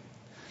you?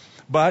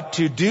 But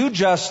to do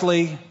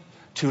justly,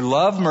 to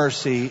love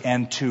mercy,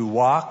 and to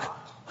walk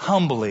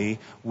humbly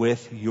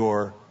with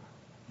your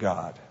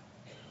God.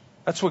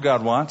 That's what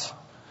God wants.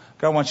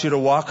 God wants you to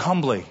walk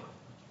humbly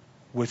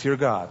with your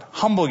God.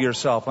 Humble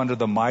yourself under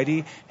the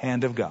mighty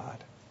hand of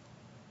God.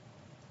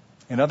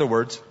 In other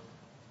words,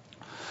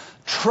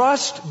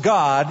 trust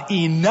God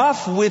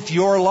enough with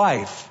your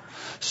life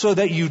so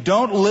that you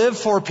don't live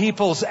for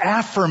people's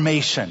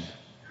affirmation,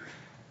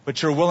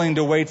 but you're willing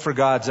to wait for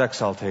God's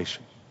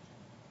exaltation.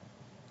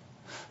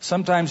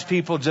 Sometimes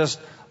people just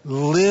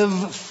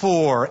live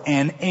for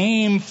and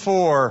aim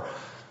for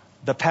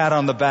the pat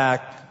on the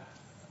back,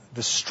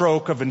 the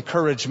stroke of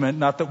encouragement.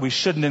 Not that we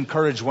shouldn't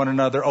encourage one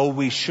another. Oh,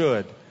 we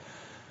should.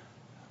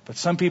 But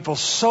some people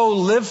so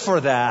live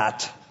for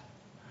that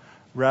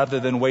rather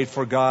than wait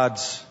for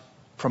God's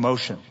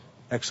promotion,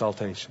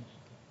 exaltation.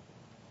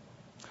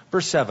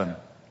 Verse 7.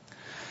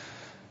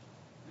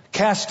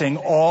 Casting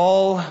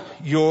all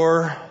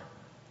your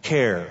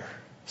care.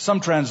 Some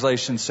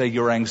translations say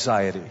your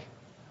anxiety,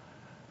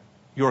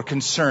 your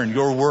concern,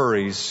 your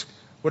worries,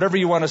 whatever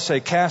you want to say,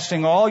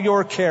 casting all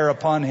your care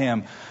upon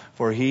him,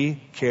 for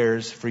he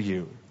cares for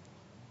you.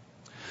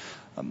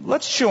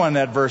 Let's chew on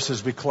that verse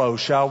as we close,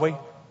 shall we?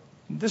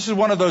 This is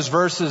one of those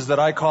verses that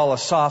I call a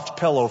soft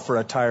pillow for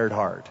a tired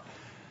heart.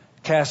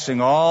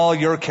 Casting all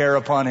your care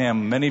upon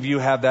him. Many of you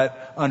have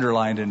that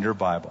underlined in your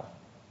Bible.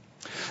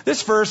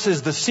 This verse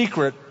is the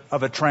secret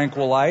of a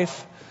tranquil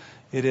life.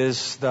 It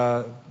is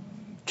the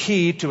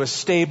key to a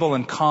stable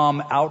and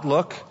calm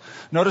outlook.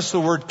 Notice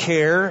the word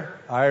care.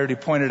 I already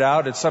pointed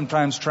out it's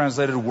sometimes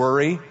translated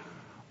worry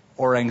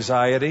or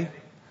anxiety.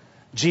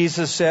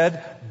 Jesus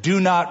said, do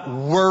not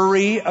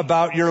worry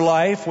about your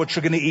life, what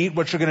you're going to eat,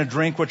 what you're going to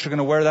drink, what you're going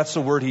to wear. That's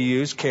the word he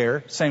used,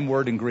 care. Same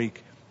word in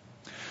Greek.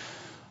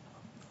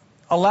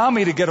 Allow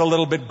me to get a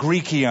little bit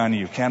Greeky on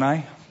you, can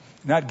I?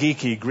 Not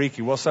geeky,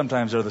 Greeky. Well,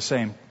 sometimes they're the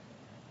same.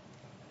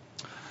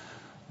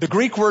 The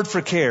Greek word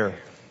for care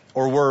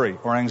or worry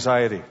or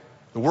anxiety,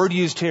 the word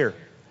used here,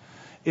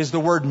 is the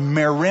word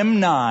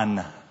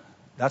merimnon.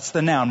 That's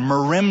the noun,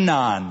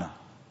 merimnon.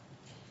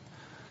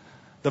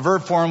 The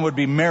verb form would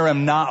be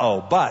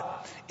merimnao,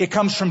 but it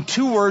comes from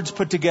two words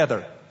put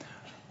together.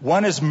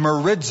 One is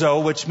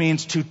merizo, which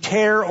means to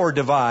tear or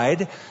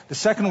divide. The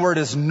second word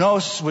is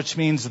nos, which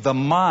means the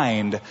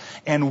mind.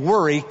 And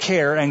worry,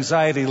 care,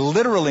 anxiety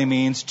literally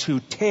means to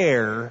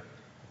tear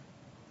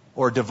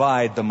or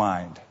divide the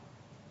mind.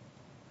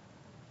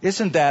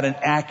 Isn't that an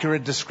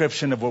accurate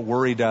description of what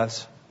worry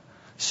does?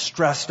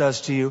 Stress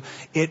does to you?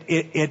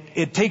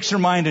 It takes your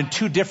mind in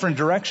two different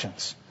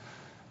directions.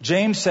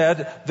 James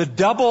said, the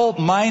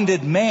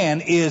double-minded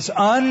man is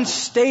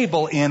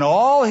unstable in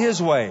all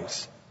his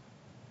ways.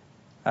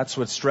 That's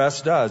what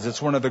stress does.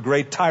 It's one of the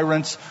great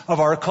tyrants of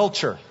our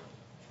culture.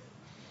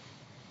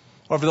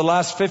 Over the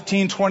last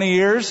 15, 20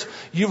 years,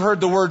 you've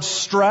heard the word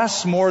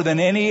stress more than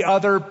any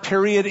other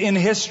period in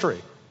history.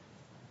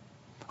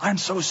 I'm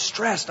so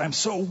stressed. I'm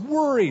so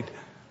worried.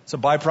 It's a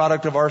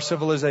byproduct of our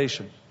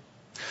civilization.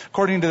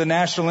 According to the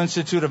National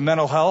Institute of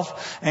Mental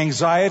Health,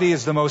 anxiety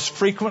is the most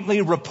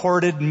frequently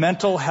reported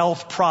mental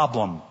health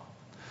problem.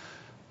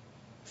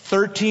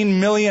 13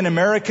 million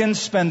Americans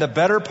spend the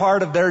better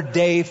part of their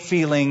day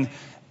feeling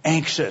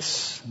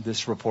anxious,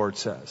 this report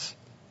says.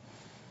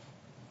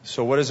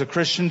 So what is a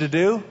Christian to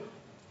do?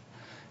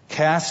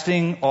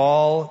 Casting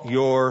all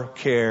your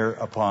care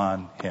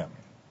upon him.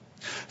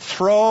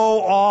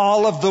 Throw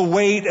all of the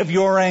weight of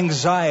your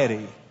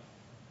anxiety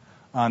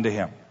onto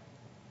him.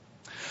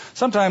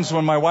 Sometimes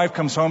when my wife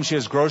comes home, she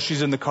has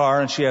groceries in the car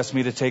and she asks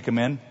me to take them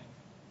in.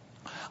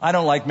 I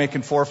don't like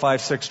making 4,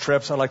 5, 6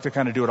 trips. I like to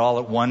kind of do it all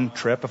at one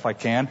trip if I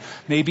can.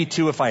 Maybe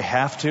 2 if I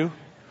have to.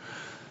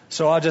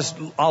 So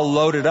I'll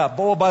load it up.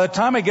 But by the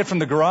time I get from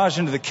the garage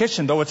into the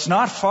kitchen, though it's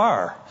not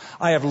far,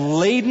 I have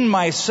laden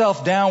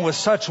myself down with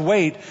such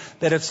weight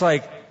that it's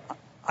like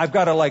I've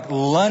got to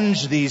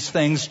lunge these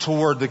things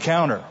toward the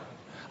counter.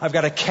 I've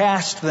got to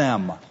cast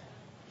them.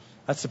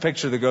 That's the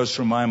picture that goes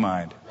through my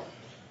mind.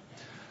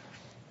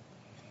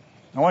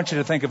 I want you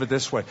to think of it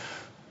this way.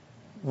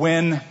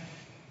 When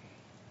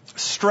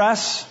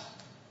stress,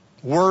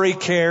 worry,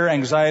 care,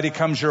 anxiety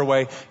comes your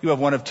way, you have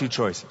one of two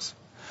choices.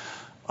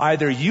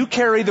 Either you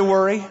carry the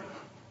worry,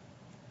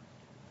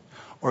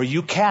 or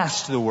you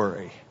cast the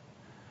worry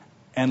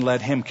and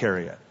let Him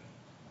carry it.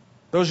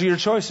 Those are your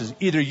choices.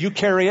 Either you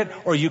carry it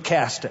or you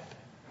cast it.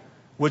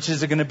 Which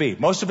is it going to be?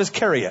 Most of us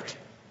carry it.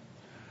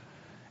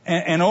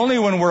 And only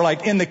when we're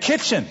like in the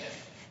kitchen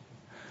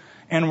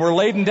and we're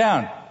laden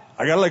down,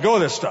 I got to let go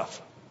of this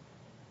stuff.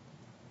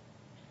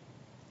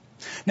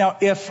 Now,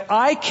 if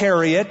I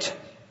carry it,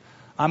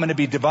 I'm going to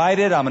be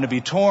divided, I'm going to be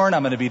torn,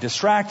 I'm going to be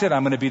distracted,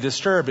 I'm going to be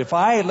disturbed. If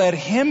I let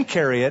Him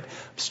carry it,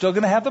 I'm still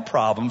going to have the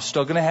problem,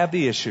 still going to have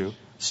the issue,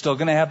 still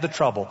going to have the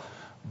trouble,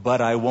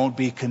 but I won't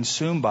be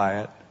consumed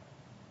by it.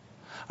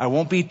 I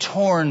won't be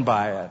torn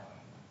by it.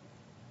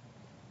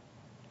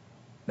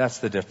 That's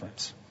the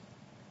difference.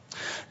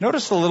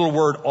 Notice the little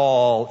word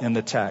all in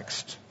the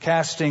text.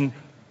 Casting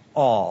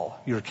all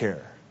your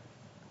care.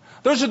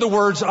 Those are the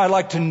words I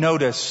like to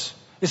notice,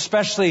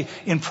 especially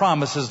in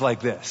promises like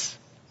this.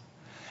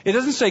 It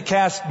doesn't say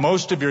cast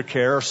most of your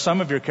care or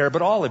some of your care,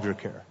 but all of your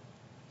care.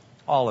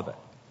 All of it.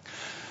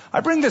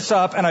 I bring this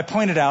up and I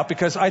point it out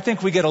because I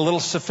think we get a little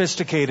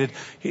sophisticated.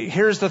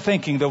 Here's the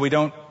thinking, though we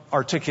don't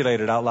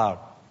articulate it out loud.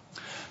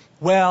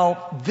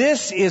 Well,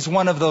 this is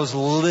one of those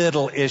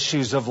little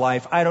issues of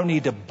life I don't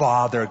need to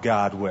bother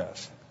God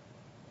with.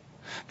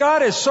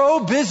 God is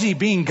so busy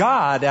being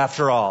God,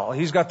 after all.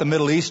 He's got the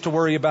Middle East to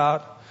worry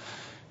about.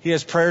 He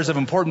has prayers of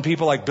important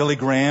people like Billy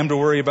Graham to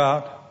worry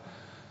about.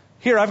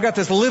 Here, I've got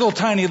this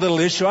tiny little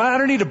issue. I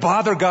don't need to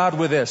bother God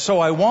with this, so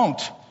I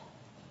won't.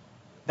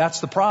 That's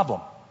the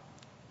problem.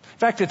 In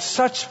fact, it's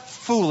such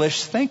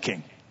foolish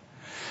thinking.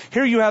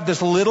 Here you have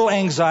this little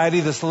anxiety,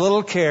 this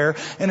little care,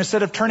 and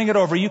instead of turning it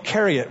over, you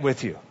carry it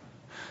with you.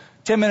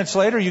 10 minutes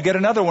later, you get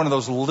another one of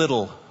those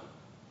little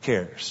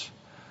cares.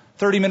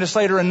 30 minutes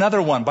later, another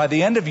one. By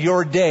the end of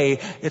your day,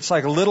 it's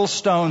like little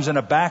stones in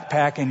a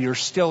backpack, and you're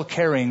still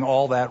carrying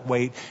all that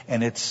weight,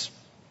 and it's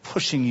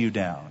pushing you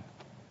down.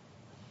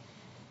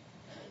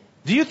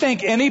 Do you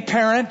think any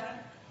parent,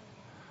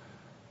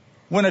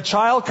 when a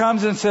child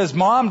comes and says,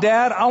 Mom,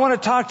 Dad, I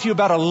want to talk to you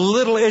about a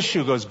little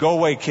issue, goes, go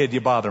away, kid,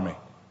 you bother me.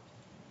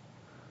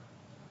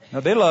 Now,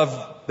 they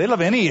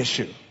love any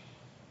issue.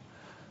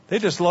 They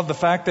just love the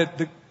fact that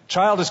the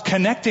child is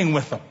connecting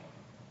with them.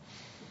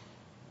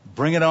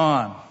 Bring it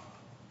on.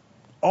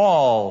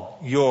 All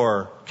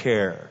your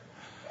care.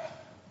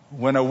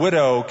 When a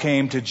widow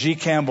came to G.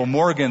 Campbell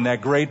Morgan,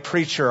 that great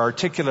preacher,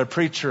 articulate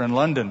preacher in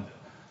London,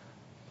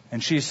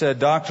 and she said,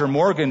 Dr.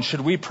 Morgan,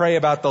 should we pray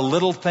about the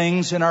little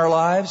things in our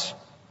lives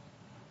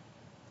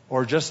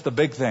or just the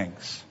big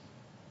things?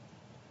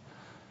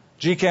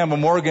 G. Campbell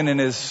Morgan, in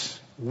his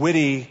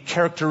witty,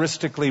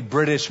 characteristically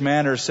British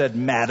manner, said,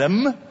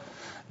 Madam,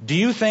 do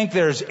you think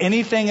there's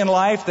anything in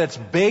life that's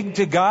big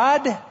to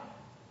God?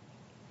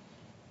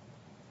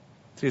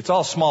 See, it's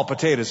all small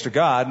potatoes to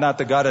God. Not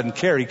that God doesn't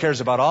care. He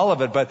cares about all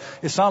of it. But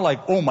it's not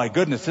like, oh my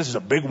goodness, this is a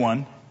big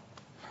one.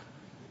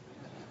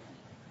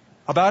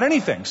 About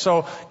anything.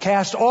 So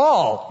cast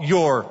all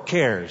your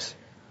cares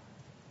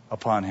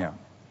upon Him.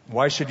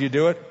 Why should you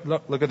do it?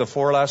 Look at the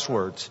 4 last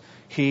words.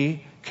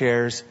 He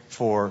cares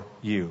for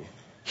you.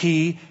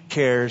 He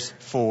cares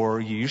for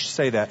you. You should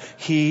say that.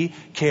 He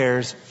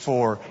cares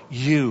for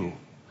you.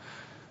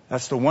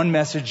 That's the one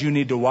message you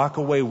need to walk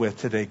away with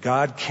today.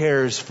 God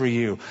cares for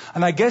you.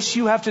 And I guess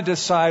you have to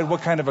decide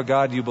what kind of a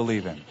God you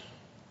believe in.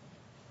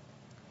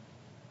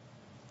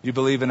 You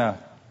believe in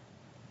a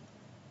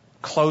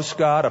close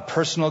God, a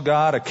personal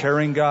God, a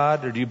caring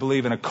God? Or do you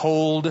believe in a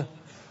cold,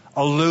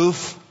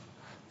 aloof,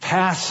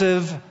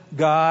 passive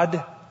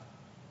God?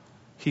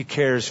 He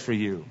cares for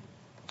you.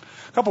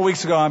 A couple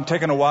weeks ago, I'm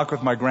taking a walk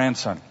with my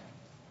grandson.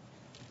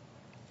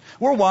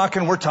 We're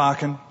walking, we're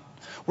talking.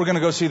 We're going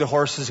to go see the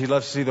horses. He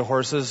loves to see the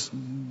horses.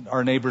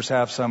 Our neighbors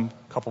have some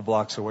a couple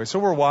blocks away. So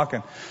we're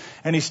walking.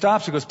 And he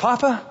stops and goes,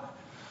 Papa,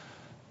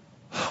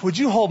 would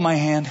you hold my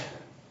hand?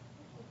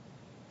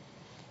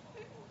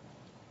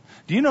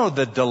 Do you know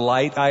the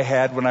delight I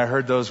had when I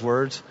heard those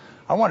words?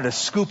 I wanted to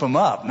scoop him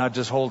up, not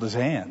just hold his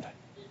hand.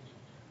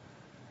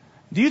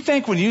 Do you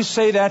think when you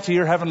say that to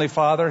your Heavenly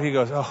Father, He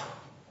goes, oh,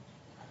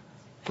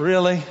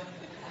 really?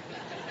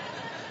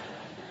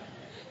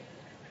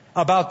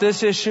 About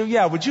this issue?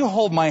 Yeah, would you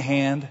hold my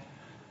hand?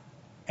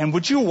 And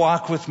would you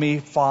walk with me,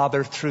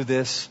 Father, through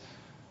this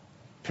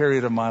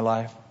period of my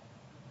life?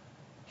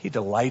 He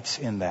delights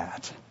in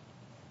that.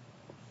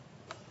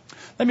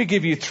 Let me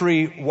give you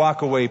 3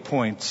 walk-away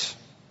points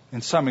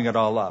in summing it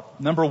all up.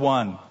 Number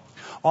 1,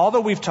 all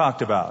that we've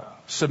talked about,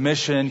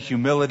 submission,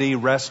 humility,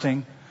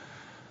 resting,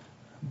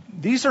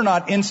 these are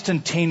not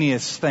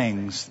instantaneous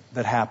things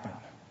that happen.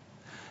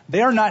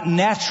 They are not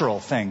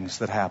natural things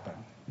that happen.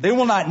 They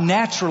will not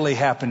naturally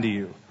happen to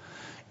you.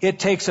 It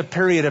takes a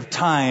period of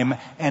time,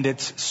 and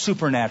it's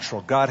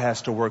supernatural. God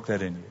has to work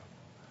that in you.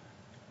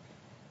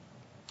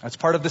 That's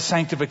part of the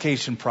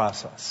sanctification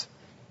process.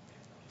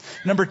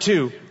 Number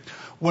 2,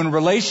 when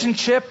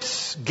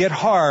relationships get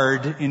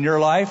hard in your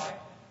life,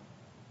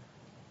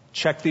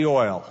 check the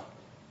oil.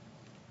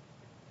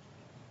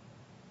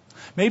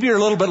 Maybe you're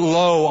a little bit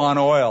low on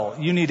oil.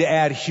 You need to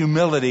add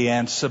humility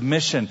and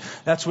submission.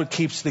 That's what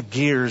keeps the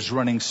gears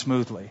running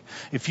smoothly.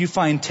 If you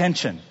find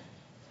tension,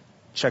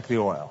 check the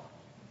oil.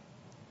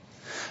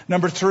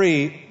 Number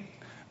 3,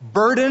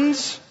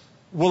 burdens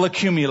will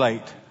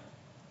accumulate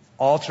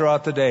all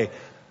throughout the day.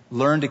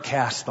 Learn to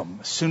cast them.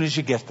 As soon as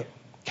you get them,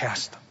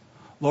 cast them.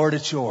 Lord,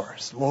 it's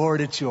yours.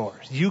 Lord, it's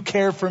yours. You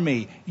care for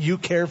me. You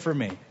care for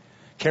me.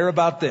 Care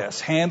about this.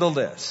 Handle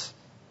this.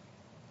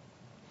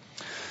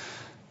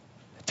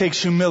 It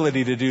takes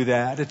humility to do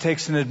that. It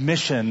takes an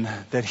admission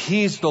that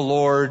He's the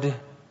Lord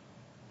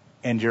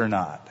and you're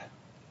not.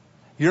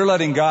 You're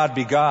letting God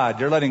be God.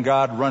 You're letting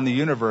God run the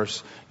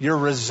universe. You're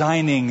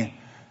resigning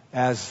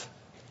as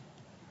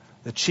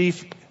the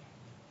chief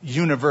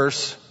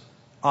universe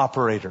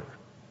operator.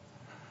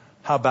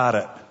 How about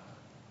it?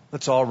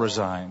 Let's all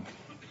resign.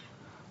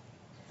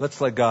 Let's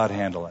let God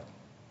handle it.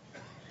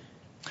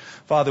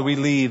 Father, we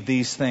leave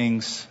these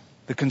things,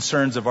 the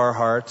concerns of our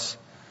hearts,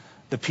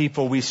 the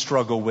people we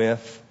struggle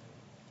with,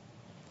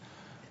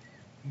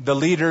 the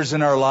leaders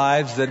in our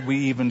lives that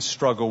we even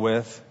struggle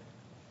with.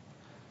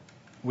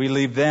 We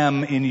leave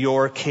them in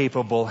your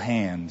capable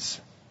hands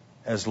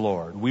as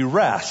Lord. We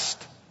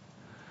rest.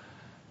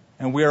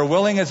 And we are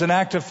willing as an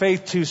act of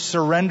faith to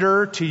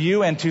surrender to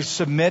you and to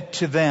submit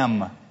to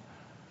them.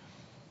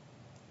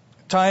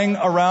 Tying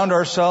around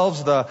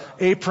ourselves the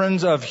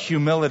aprons of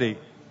humility,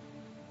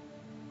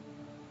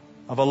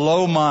 of a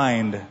low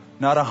mind,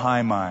 not a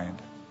high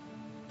mind,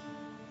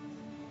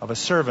 of a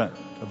servant,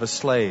 of a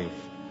slave.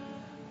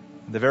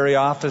 The very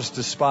office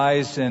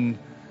despised in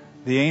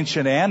the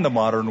ancient and the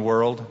modern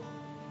world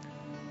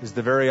is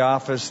the very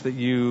office that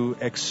you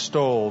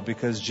extol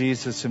because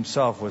Jesus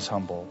Himself was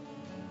humble.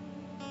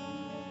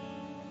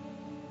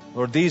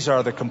 Lord, these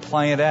are the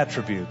compliant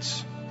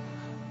attributes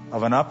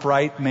of an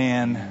upright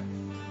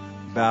man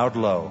bowed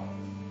low.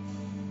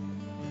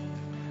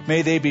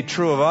 May they be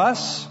true of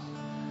us.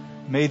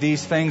 May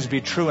these things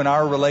be true in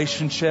our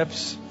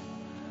relationships.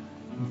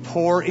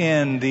 Pour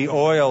in the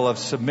oil of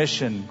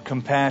submission,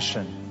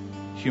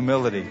 compassion,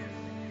 humility,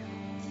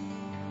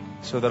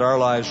 so that our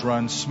lives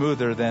run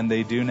smoother than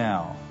they do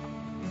now.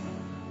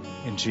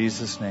 In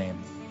Jesus'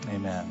 name,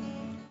 amen.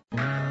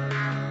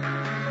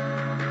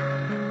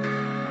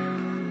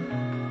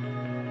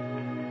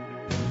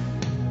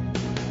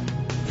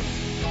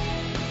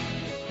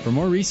 For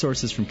more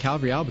resources from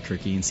Calvary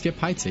Albuquerque and Skip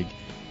Heitzig,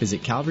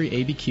 visit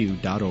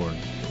calvaryabq.org.